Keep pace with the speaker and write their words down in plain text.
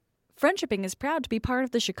Friendshipping is proud to be part of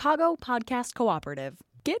the Chicago Podcast Cooperative.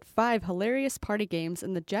 Get 5 hilarious party games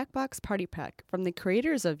in the Jackbox Party Pack from the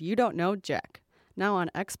creators of You Don't Know Jack. Now on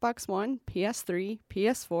Xbox One, PS3,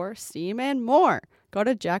 PS4, Steam, and more. Go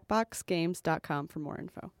to jackboxgames.com for more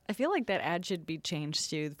info. I feel like that ad should be changed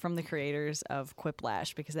to from the creators of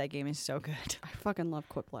Quiplash because that game is so good. I fucking love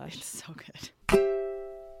Quiplash. It's so good.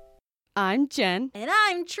 I'm Jen. And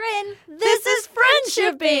I'm Trin. This is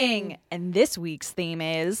Friendshipping! And this week's theme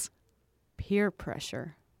is... peer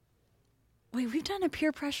pressure. Wait, we've done a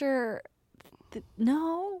peer pressure...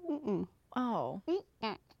 No? Mm-mm. Oh.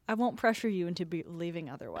 Mm-mm. I won't pressure you into believing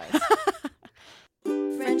otherwise.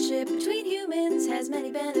 Friendship between humans has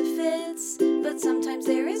many benefits, but sometimes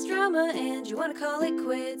there is drama and you want to call it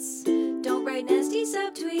quits. Don't write nasty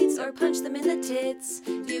subtweets or punch them in the tits.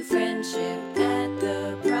 View friendship at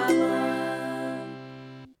the problem.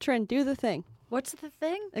 Trin, do the thing. What's the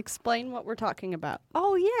thing? Explain what we're talking about.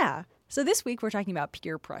 Oh, yeah. So this week we're talking about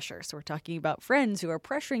peer pressure. So we're talking about friends who are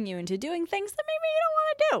pressuring you into doing things that maybe you don't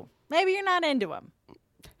want to do. Maybe you're not into them.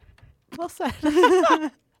 Well said.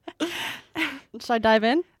 Should I dive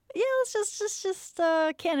in? Yeah, let's just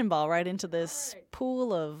cannonball right into this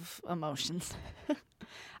pool of emotions.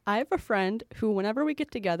 I have a friend who, whenever we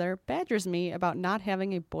get together, badgers me about not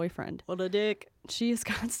having a boyfriend. What a dick. She is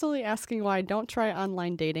constantly asking why I don't try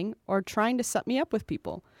online dating or trying to set me up with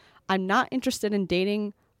people. I'm not interested in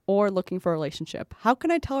dating or looking for a relationship. How can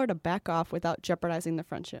I tell her to back off without jeopardizing the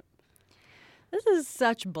friendship? This is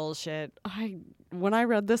such bullshit. When I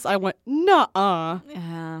read this, I went, nuh-uh.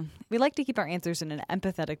 Yeah. We like to keep our answers in an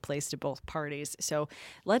empathetic place to both parties. So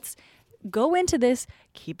let's go into this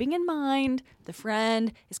keeping in mind the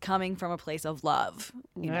friend is coming from a place of love.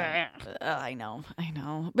 You know? I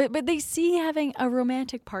know. But they see having a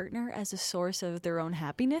romantic partner as a source of their own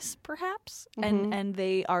happiness, perhaps. Mm-hmm. And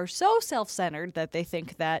they are so self-centered that they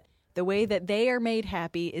think that the way that they are made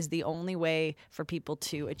happy is the only way for people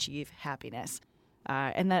to achieve happiness.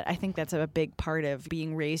 And that I think that's a big part of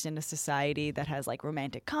being raised in a society that has like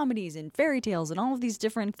romantic comedies and fairy tales and all of these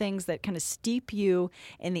different things that kind of steep you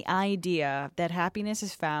in the idea that happiness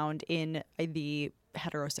is found in the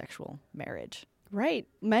heterosexual marriage. Right.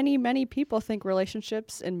 Many, many people think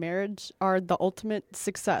relationships and marriage are the ultimate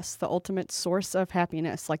success, the ultimate source of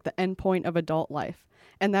happiness, like the end point of adult life.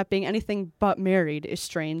 And that being anything but married is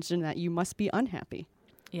strange and that you must be unhappy.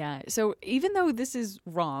 Yeah. So even though this is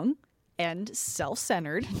wrong and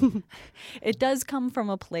self-centered, it does come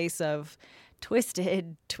from a place of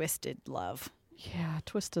twisted love. Yeah,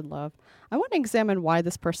 twisted love. I want to examine why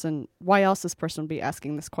else this person would be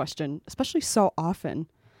asking this question, especially so often.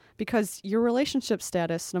 Because your relationship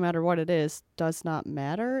status, no matter what it is, does not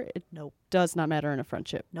matter. It does not matter in a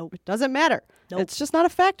friendship. Nope. It doesn't matter. Nope. It's just not a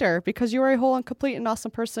factor because you are a whole and complete and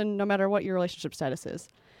awesome person no matter what your relationship status is.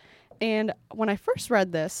 And when I first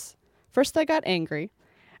read this, first I got angry.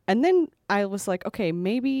 And then I was like, okay,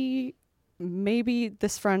 maybe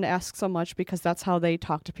this friend asks so much because that's how they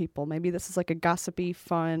talk to people. Maybe this is like a gossipy,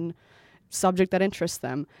 fun subject that interests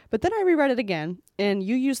them. But then I reread it again, and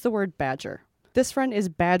you used the word badger. This friend is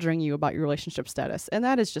badgering you about your relationship status, and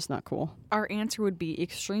that is just not cool. Our answer would be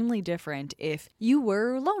extremely different if you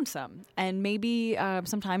were lonesome. And maybe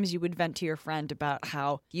sometimes you would vent to your friend about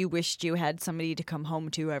how you wished you had somebody to come home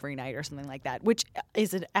to every night or something like that, which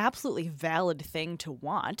is an absolutely valid thing to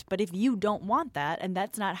want. But if you don't want that, and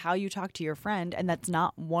that's not how you talk to your friend, and that's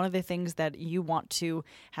not one of the things that you want to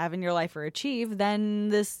have in your life or achieve, then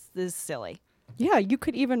this is silly. Yeah, you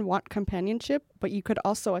could even want companionship, but you could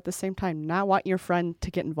also at the same time not want your friend to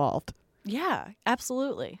get involved. Yeah,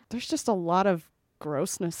 absolutely. There's just a lot of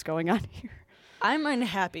grossness going on here. I'm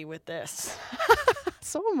unhappy with this.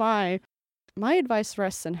 So am I. My advice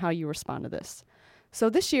rests in how you respond to this. So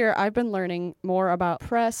this year, I've been learning more about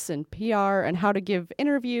press and PR and how to give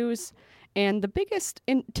interviews. And the biggest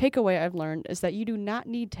takeaway I've learned is that you do not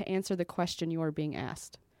need to answer the question you are being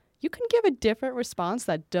asked. You can give a different response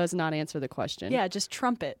that does not answer the question. Yeah, just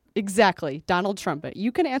trump it. Exactly. Donald Trump it.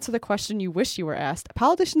 You can answer the question you wish you were asked.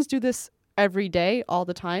 Politicians do this every day, all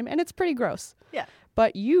the time, and it's pretty gross. Yeah.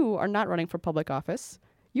 But you are not running for public office.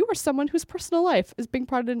 You are someone whose personal life is being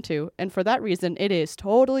prodded into, and for that reason, it is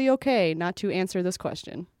totally okay not to answer this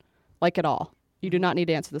question. Like at all. You do not need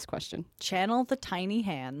to answer this question. Channel the tiny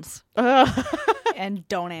hands. And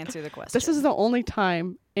don't answer the question. This is the only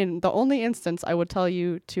time, in the only instance, I would tell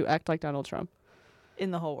you to act like Donald Trump.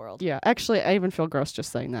 In the whole world. Yeah, actually, I even feel gross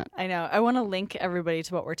just saying that. I know. I want to link everybody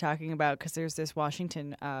to what we're talking about because there's this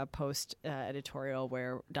Washington Post editorial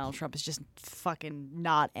where Donald Trump is just fucking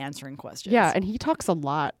not answering questions. Yeah, and he talks a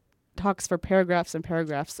lot. Talks for paragraphs and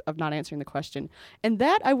paragraphs of not answering the question. And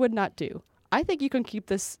that I would not do. I think you can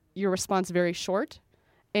keep your response very short,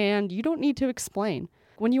 and you don't need to explain.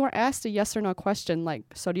 When you are asked a yes or no question, like,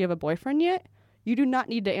 so do you have a boyfriend yet? You do not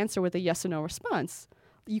need to answer with a yes or no response.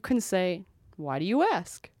 You can say, why do you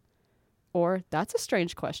ask? Or, that's a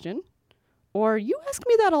strange question. Or, you ask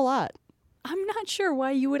me that a lot. I'm not sure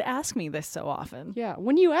why you would ask me this so often. Yeah,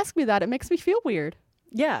 when you ask me that, it makes me feel weird.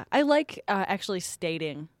 Yeah, I like actually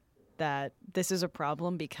stating that this is a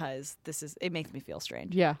problem because it makes me feel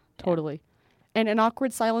strange. Yeah, totally. And an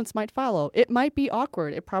awkward silence might follow. It might be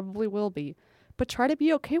awkward. It probably will be. But try to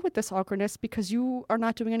be okay with this awkwardness because you are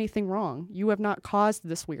not doing anything wrong. You have not caused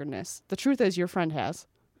this weirdness. The truth is your friend has.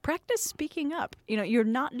 Practice speaking up. You're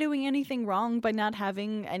not doing anything wrong by not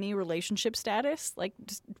having any relationship status. Like,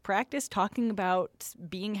 just practice talking about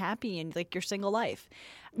being happy and like your single life.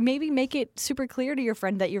 Maybe make it super clear to your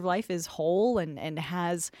friend that your life is whole and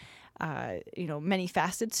has, many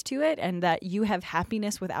facets to it, and that you have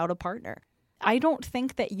happiness without a partner. I don't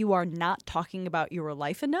think that you are not talking about your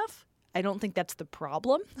life enough. I don't think that's the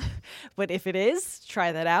problem. But if it is,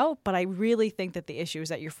 try that out. But I really think that the issue is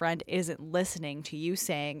that your friend isn't listening to you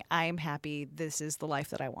saying, I'm happy, this is the life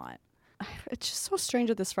that I want. It's just so strange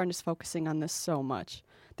that this friend is focusing on this so much.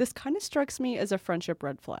 This kind of strikes me as a friendship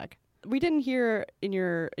red flag. We didn't hear in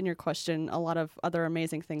your question a lot of other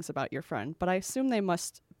amazing things about your friend, but I assume they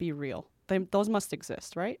must be real. Those must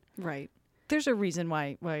exist, right? Right. There's a reason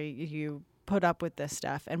why you put up with this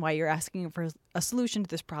stuff and why you're asking for a solution to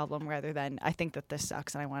this problem rather than I think that this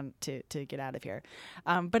sucks and I want to get out of here.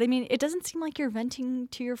 But I mean, it doesn't seem like you're venting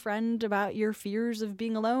to your friend about your fears of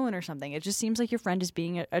being alone or something. It just seems like your friend is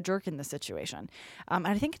being a jerk in this situation. And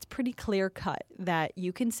I think it's pretty clear cut that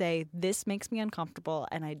you can say, this makes me uncomfortable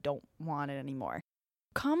and I don't want it anymore.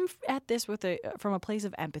 Come at this from a place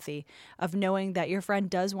of empathy, of knowing that your friend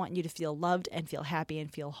does want you to feel loved and feel happy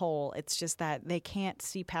and feel whole. It's just that they can't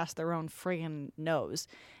see past their own friggin' nose,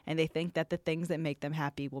 and they think that the things that make them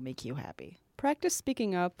happy will make you happy. Practice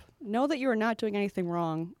speaking up. Know that you are not doing anything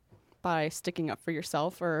wrong by sticking up for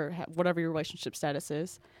yourself or whatever your relationship status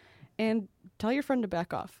is, and tell your friend to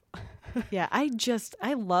back off. Yeah, I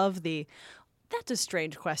love that's a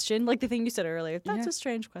strange question. Like the thing you said earlier. That's a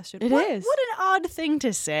strange question. It is. What an odd thing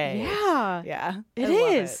to say. Yeah. Yeah. It I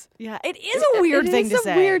love is. it. Yeah. It is a weird thing to say. It's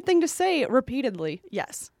a weird thing to say repeatedly.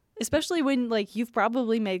 Yes. Especially when like you've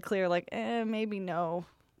probably made clear like, maybe no.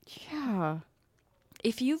 Yeah.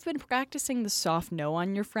 If you've been practicing the soft no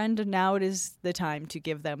on your friend, now it is the time to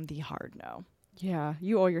give them the hard no. Yeah.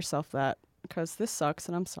 You owe yourself that because this sucks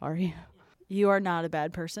and I'm sorry. You are not a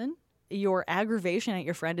bad person. Your aggravation at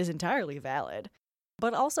your friend is entirely valid.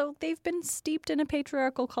 But also, they've been steeped in a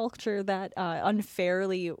patriarchal culture that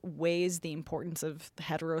unfairly weighs the importance of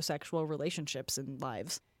heterosexual relationships in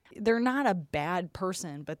lives. They're not a bad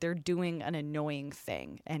person, but they're doing an annoying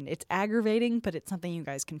thing. And it's aggravating, but it's something you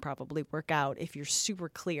guys can probably work out if you're super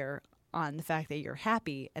clear on the fact that you're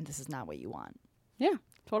happy and this is not what you want. Yeah,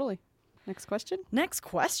 totally. Next question. Next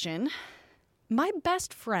question. My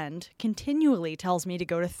best friend continually tells me to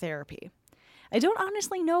go to therapy. I don't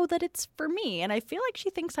honestly know that it's for me, and I feel like she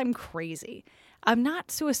thinks I'm crazy. I'm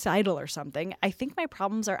not suicidal or something. I think my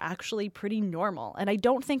problems are actually pretty normal, and I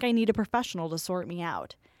don't think I need a professional to sort me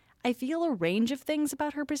out. I feel a range of things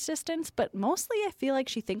about her persistence, but mostly I feel like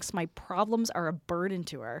she thinks my problems are a burden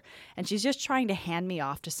to her, and she's just trying to hand me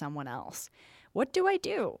off to someone else. What do I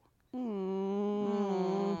do?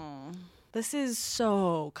 This is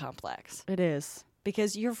so complex. It is.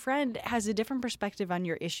 Because your friend has a different perspective on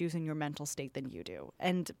your issues and your mental state than you do.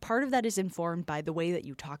 And part of that is informed by the way that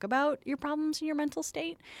you talk about your problems and your mental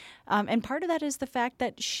state. And part of that is the fact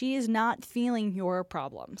that she is not feeling your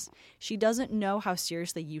problems. She doesn't know how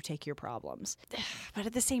seriously you take your problems. But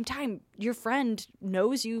at the same time, your friend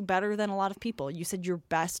knows you better than a lot of people. You said your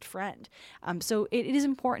best friend. So it is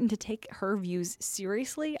important to take her views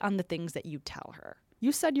seriously on the things that you tell her.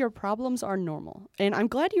 You said your problems are normal, and I'm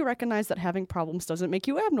glad you recognize that having problems doesn't make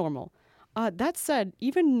you abnormal. That said,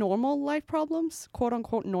 even normal life problems, quote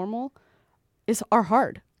unquote normal, are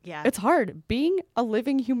hard. Yeah. It's hard. Being a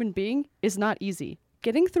living human being is not easy.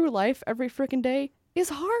 Getting through life every freaking day is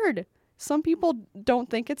hard. Some people don't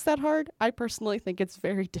think it's that hard. I personally think it's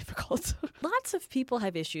very difficult. Lots of people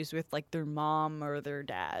have issues with like their mom or their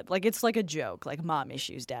dad. Like it's like a joke, like mom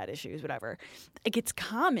issues, dad issues, whatever. Like it's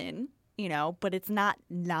common. But it's not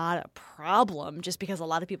a problem just because a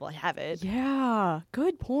lot of people have it. Yeah,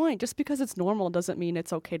 good point. Just because it's normal doesn't mean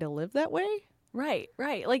it's okay to live that way. Right.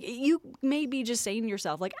 Like you may be just saying to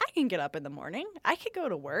yourself, like, I can get up in the morning. I can go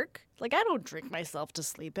to work. Like, I don't drink myself to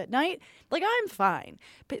sleep at night. Like, I'm fine.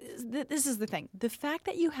 But this is the thing. The fact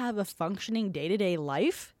that you have a functioning day-to-day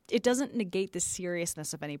life it doesn't negate the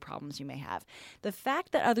seriousness of any problems you may have. The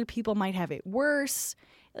fact that other people might have it worse,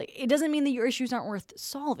 like, it doesn't mean that your issues aren't worth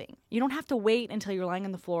solving. You don't have to wait until you're lying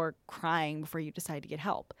on the floor crying before you decide to get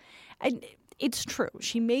help. And it's true.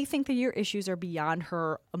 She may think that your issues are beyond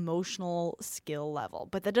her emotional skill level,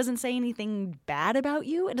 but that doesn't say anything bad about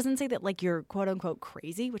you. It doesn't say that, like, you're quote unquote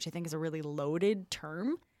crazy, which I think is a really loaded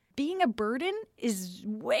term. Being a burden is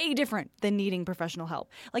way different than needing professional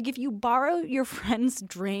help. Like, if you borrow your friend's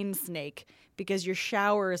drain snake because your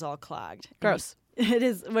shower is all clogged. Gross. It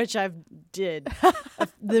is, which I've did.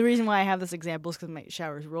 The reason why I have this example is because my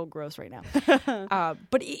shower is real gross right now.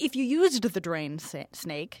 But if you used the drain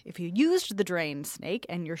snake,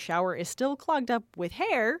 and your shower is still clogged up with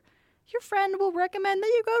hair, your friend will recommend that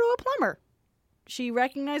you go to a plumber. She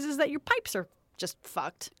recognizes that your pipes are just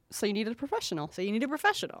fucked. So you need a professional.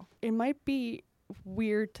 It might be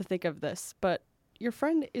weird to think of this, but your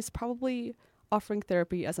friend is probably offering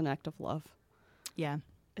therapy as an act of love. Yeah.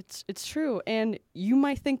 It's true. And you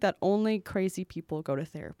might think that only crazy people go to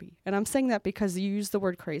therapy. And I'm saying that because you use the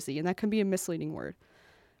word crazy, and that can be a misleading word.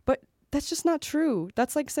 But that's just not true.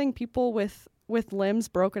 That's like saying people with limbs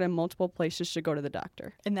broken in multiple places should go to the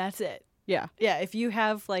doctor. And that's it. Yeah. Yeah, if you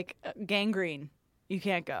have, like, gangrene, you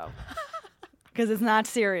can't go. Because it's not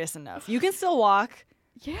serious enough. You can still walk.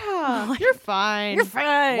 Yeah. You're fine. You're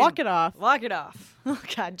fine. Walk it off. Oh,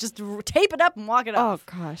 God. Just tape it up and walk it off.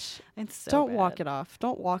 Oh, gosh. It's so Don't bad. walk it off.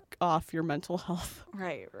 Don't walk off your mental health.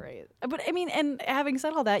 Right. But, I mean, and having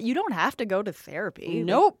said all that, you don't have to go to therapy.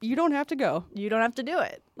 Nope. You don't have to go. You don't have to do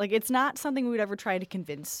it. Like, it's not something we would ever try to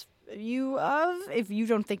convince you of if you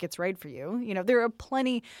don't think it's right for you. You know, there are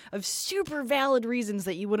plenty of super valid reasons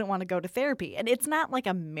that you wouldn't want to go to therapy. And it's not like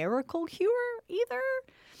a miracle cure either.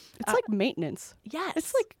 It's like maintenance. Yes.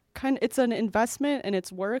 It's like it's an investment and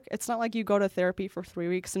it's work. It's not like you go to therapy for 3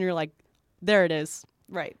 weeks and you're like, there it is.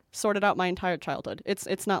 Right. Sorted out my entire childhood.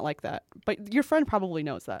 It's not like that. But your friend probably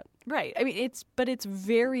knows that. Right. I mean, it's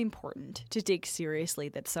very important to take seriously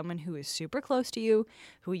that someone who is super close to you,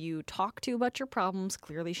 who you talk to about your problems,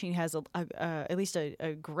 clearly she has at least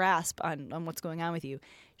a grasp on what's going on with you.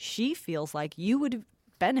 She feels like you would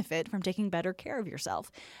benefit from taking better care of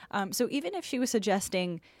yourself. So even if she was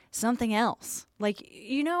suggesting something else, like,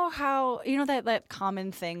 you know that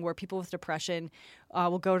common thing where people with depression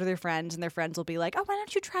will go to their friends and their friends will be like, oh, why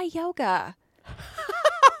don't you try yoga?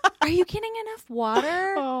 Are you getting enough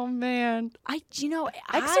water? Oh, man.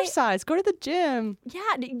 Exercise. Go to the gym.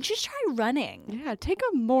 Yeah, just try running. Yeah, take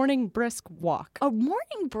a morning brisk walk. Oh,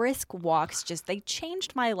 morning brisk walks they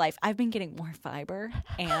changed my life. I've been getting more fiber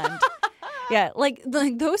and yeah, like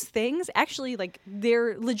those things actually, like,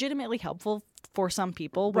 they're legitimately helpful for some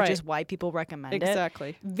people, which is why people recommend it.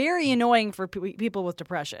 Exactly. Very annoying for people with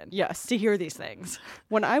depression. Yes. To hear these things.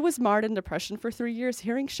 When I was marred in depression for 3 years,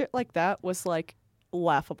 hearing shit like that was like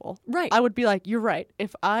laughable. Right. I would be like, you're right.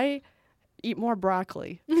 If I eat more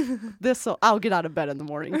broccoli, I'll get out of bed in the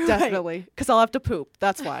morning. Definitely. Because I'll have to poop.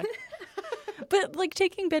 That's why. But, like,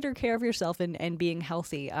 taking better care of yourself and being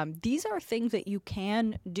healthy, these are things that you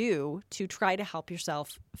can do to try to help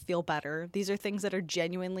yourself feel better. These are things that are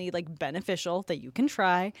genuinely, like, beneficial that you can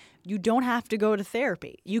try. You don't have to go to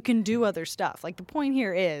therapy. You can do other stuff. Like, the point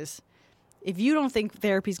here is, if you don't think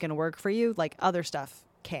therapy's going to work for you, like, other stuff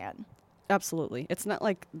can. Absolutely. It's not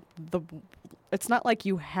like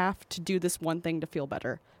you have to do this one thing to feel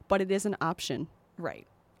better, but it is an option. Right.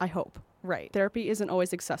 I hope. Right. Therapy isn't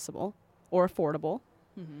always accessible or affordable.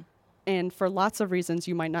 Mm-hmm. And for lots of reasons,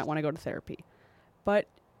 you might not want to go to therapy. But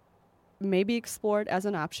maybe explore it as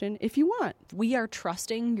an option if you want. We are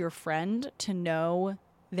trusting your friend to know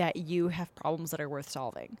that you have problems that are worth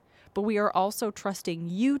solving. But we are also trusting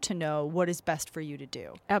you to know what is best for you to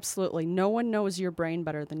do. Absolutely. No one knows your brain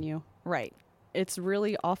better than you. Right. It's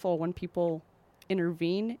really awful when people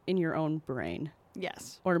intervene in your own brain.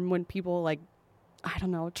 Yes. Or when people, like, I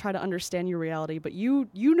don't know, try to understand your reality, but you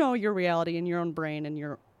know your reality in your own brain and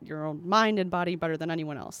your own mind and body better than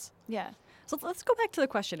anyone else. Yeah. So let's go back to the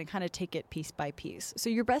question and kind of take it piece by piece. So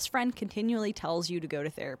your best friend continually tells you to go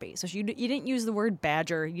to therapy. So you didn't use the word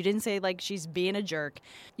badger. You didn't say, like, she's being a jerk.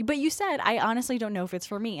 But you said, I honestly don't know if it's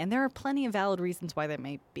for me. And there are plenty of valid reasons why that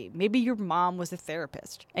might be. Maybe your mom was a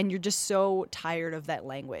therapist and you're just so tired of that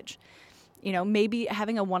language. You know, maybe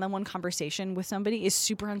having a one-on-one conversation with somebody is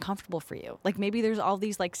super uncomfortable for you. Like, maybe there's all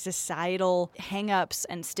these, like, societal hang-ups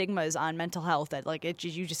and stigmas on mental health that, like,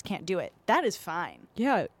 you just can't do it. That is fine.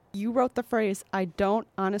 Yeah. You wrote the phrase, I don't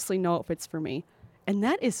honestly know if it's for me. And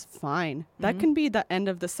that is fine. Mm-hmm. That can be the end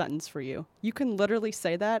of the sentence for you. You can literally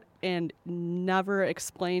say that and never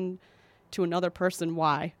explain to another person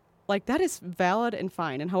why. Like, that is valid and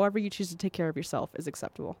fine. And however you choose to take care of yourself is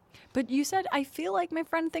acceptable. But you said, I feel like my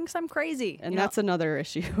friend thinks I'm crazy. And that's another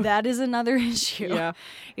issue. That is another issue. Yeah.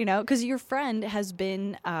 Because your friend has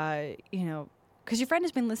been, because your friend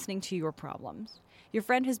has been listening to your problems. Your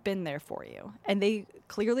friend has been there for you. And they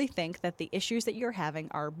clearly think that the issues that you're having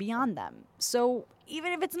are beyond them. So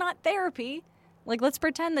even if it's not therapy, like, let's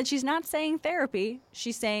pretend that she's not saying therapy.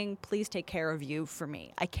 She's saying, please take care of you for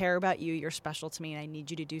me. I care about you. You're special to me. And I need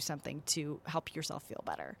you to do something to help yourself feel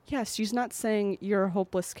better. Yes, she's not saying you're a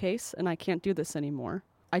hopeless case and I can't do this anymore.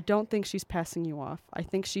 I don't think she's passing you off. I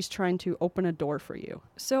think she's trying to open a door for you.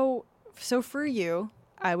 So for you,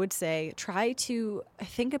 I would say try to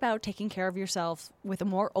think about taking care of yourself with a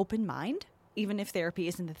more open mind, even if therapy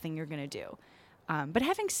isn't the thing you're going to do. But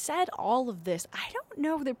having said all of this, I don't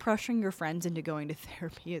know that pressuring your friends into going to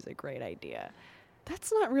therapy is a great idea.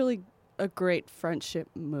 That's not really a great friendship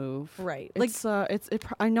move. Right.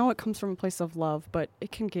 I know it comes from a place of love, but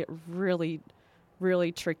it can get really,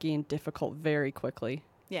 really tricky and difficult very quickly.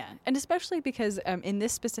 Yeah. And especially because in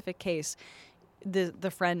this specific case,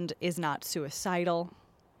 the friend is not suicidal,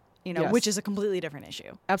 Yes. which is a completely different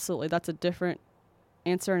issue. Absolutely. That's a different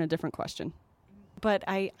answer and a different question. But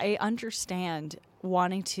I understand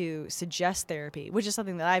wanting to suggest therapy, which is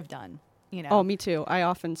something that I've done. Oh, me too. I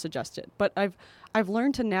often suggest it. But I've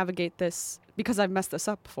learned to navigate this because I've messed this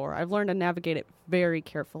up before. I've learned to navigate it very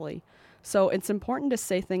carefully. So it's important to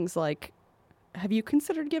say things like, have you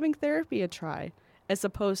considered giving therapy a try? As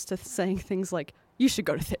opposed to saying things like, you should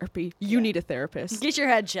go to therapy. You need a therapist. Get your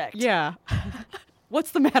head checked. Yeah.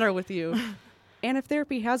 What's the matter with you? And if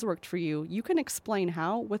therapy has worked for you, you can explain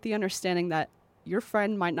how with the understanding that your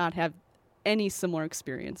friend might not have any similar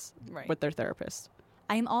experience with their therapist.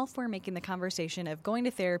 I'm all for making the conversation of going to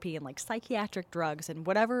therapy and like psychiatric drugs and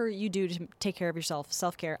whatever you do to take care of yourself,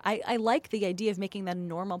 self-care. I like the idea of making that a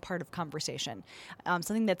normal part of conversation,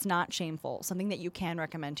 something that's not shameful, something that you can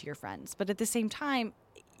recommend to your friends. But at the same time,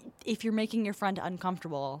 if you're making your friend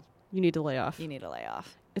uncomfortable, you need to lay off.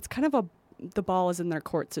 It's kind of the ball is in their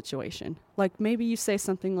court situation. Like, maybe you say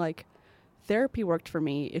something like, therapy worked for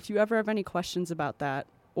me. If you ever have any questions about that,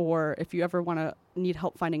 or if you ever need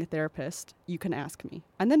help finding a therapist, you can ask me.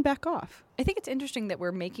 And then back off. I think it's interesting that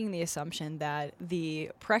we're making the assumption that the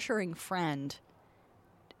pressuring friend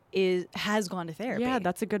has gone to therapy. Yeah,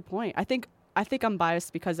 that's a good point. I think I'm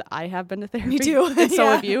biased because I have been to therapy. Me too. And so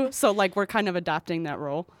have you. So, like, we're kind of adopting that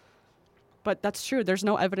role. But that's true. There's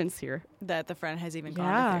no evidence here that the friend has even gone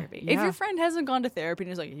to therapy. Yeah. If your friend hasn't gone to therapy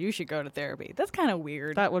and is like, you should go to therapy, that's kind of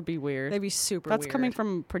weird. That would be weird. That'd be super That's weird. coming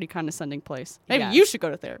from a pretty condescending place. Maybe Yeah. you should go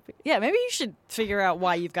to therapy. Yeah, maybe you should figure out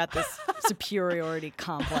why you've got this superiority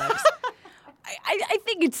complex. I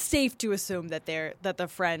think it's safe to assume that the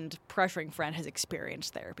pressuring friend has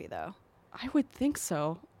experienced therapy, though. I would think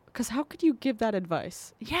so. Because how could you give that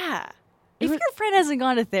advice? Yeah. If your friend hasn't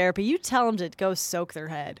gone to therapy, you tell them to go soak their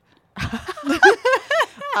head.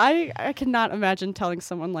 I cannot imagine telling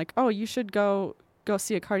someone like, oh, you should go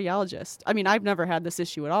see a cardiologist. I mean, I've never had this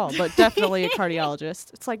issue at all, but definitely a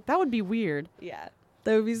cardiologist. It's like, that would be weird. Yeah,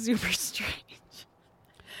 that would be super strange.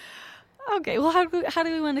 Okay, well, how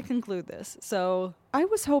do we want to conclude this? So I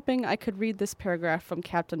was hoping I could read this paragraph from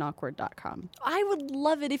CaptainAwkward.com. I would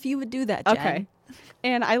love it if you would do that, Jen. Okay.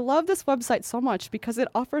 And I love this website so much because it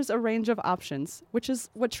offers a range of options, which is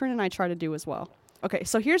what Trin and I try to do as well. Okay,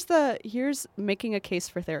 so here's making a case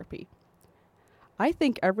for therapy. I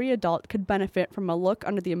think every adult could benefit from a look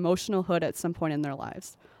under the emotional hood at some point in their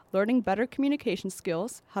lives. Learning better communication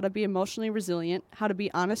skills, how to be emotionally resilient, how to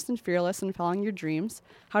be honest and fearless in following your dreams,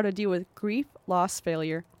 how to deal with grief, loss,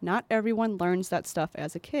 failure. Not everyone learns that stuff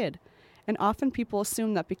as a kid. And often people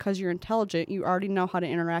assume that because you're intelligent, you already know how to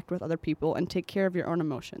interact with other people and take care of your own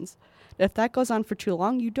emotions. If that goes on for too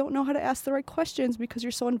long, you don't know how to ask the right questions because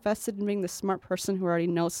you're so invested in being the smart person who already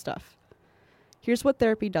knows stuff. Here's what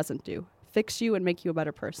therapy doesn't do. Fix you and make you a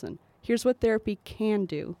better person. Here's what therapy can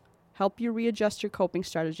do. Help you readjust your coping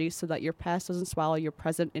strategies so that your past doesn't swallow your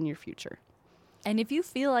present and your future. And if you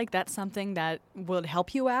feel like that's something that would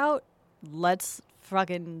help you out, let's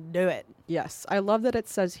fucking do it. Yes. I love that it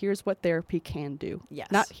says, here's what therapy can do. Yes.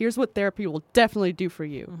 Not here's what therapy will definitely do for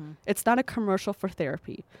you. Mm-hmm. It's not a commercial for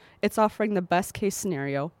therapy. It's offering the best case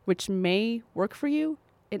scenario, which may work for you.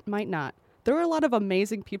 It might not. There are a lot of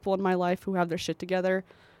amazing people in my life who have their shit together,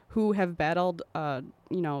 who have battled,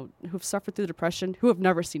 who've suffered through depression, who have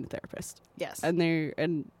never seen a therapist. Yes.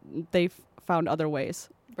 And they've found other ways.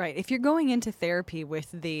 Right. If you're going into therapy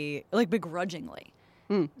with begrudgingly,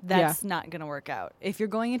 that's not going to work out. If you're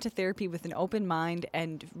going into therapy with an open mind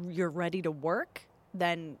and you're ready to work,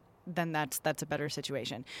 then then that's a better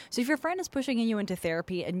situation. So if your friend is pushing you into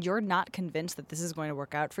therapy and you're not convinced that this is going to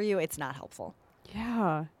work out for you, it's not helpful.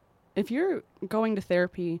 Yeah. If you're going to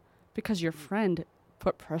therapy because your friend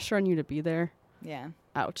put pressure on you to be there, Yeah.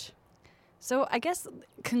 ouch. So I guess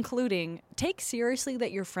concluding, take seriously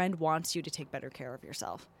that your friend wants you to take better care of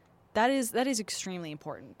yourself. That is extremely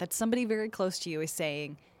important. That somebody very close to you is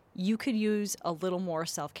saying you could use a little more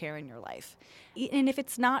self-care in your life. And if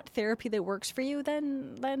it's not therapy that works for you,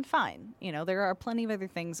 then fine. You know, there are plenty of other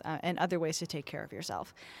things and other ways to take care of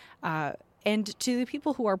yourself. And to the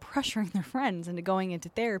people who are pressuring their friends into going into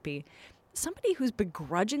therapy, somebody who's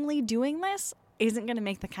begrudgingly doing this isn't going to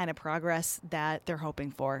make the kind of progress that they're hoping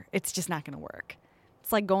for. It's just not going to work.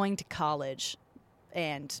 It's like going to college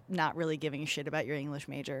and not really giving a shit about your English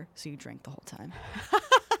major, so you drink the whole time.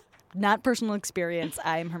 Not personal experience.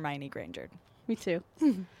 I'm Hermione Granger. Me too.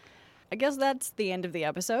 I guess that's the end of the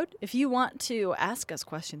episode. If you want to ask us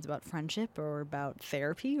questions about friendship or about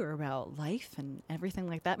therapy or about life and everything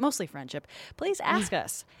like that, mostly friendship, please ask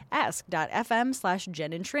us.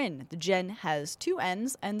 Ask.fm/Jen and Trin. The Jen has 2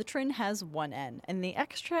 N's and the Trin has 1 N. And the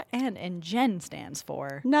extra N in Jen stands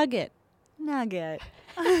for Nugget. Nugget.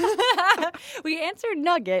 We answered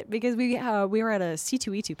Nugget because we were at a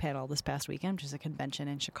C2E2 panel this past weekend, which is a convention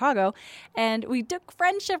in Chicago, and we took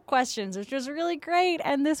friendship questions, which was really great.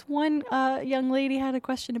 And this one young lady had a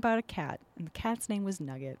question about a cat, and the cat's name was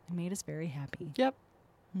Nugget. It made us very happy. Yep.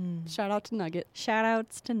 Shout out to Nugget. Shout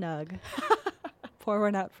outs to Nug. Pour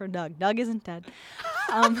one out for Nug. Nug isn't dead.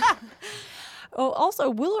 Also,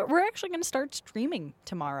 we're actually going to start streaming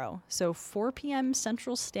tomorrow. So 4 p.m.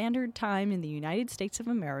 Central Standard Time in the United States of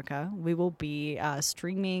America. We will be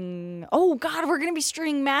streaming... Oh, God, we're going to be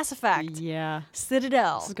streaming Mass Effect. Yeah.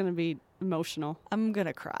 Citadel. This is going to be emotional. I'm going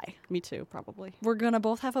to cry. Me too, probably. We're going to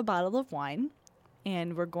both have a bottle of wine,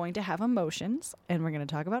 and we're going to have emotions, and we're going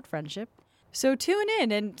to talk about friendship. So tune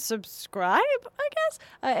in and subscribe, I guess,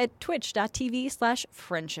 at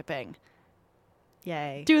twitch.tv/friendshipping.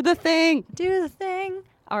 Yay. Do the thing. Do the thing.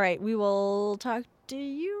 All right, we will talk to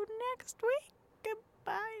you next week.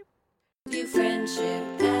 Goodbye. Do friendship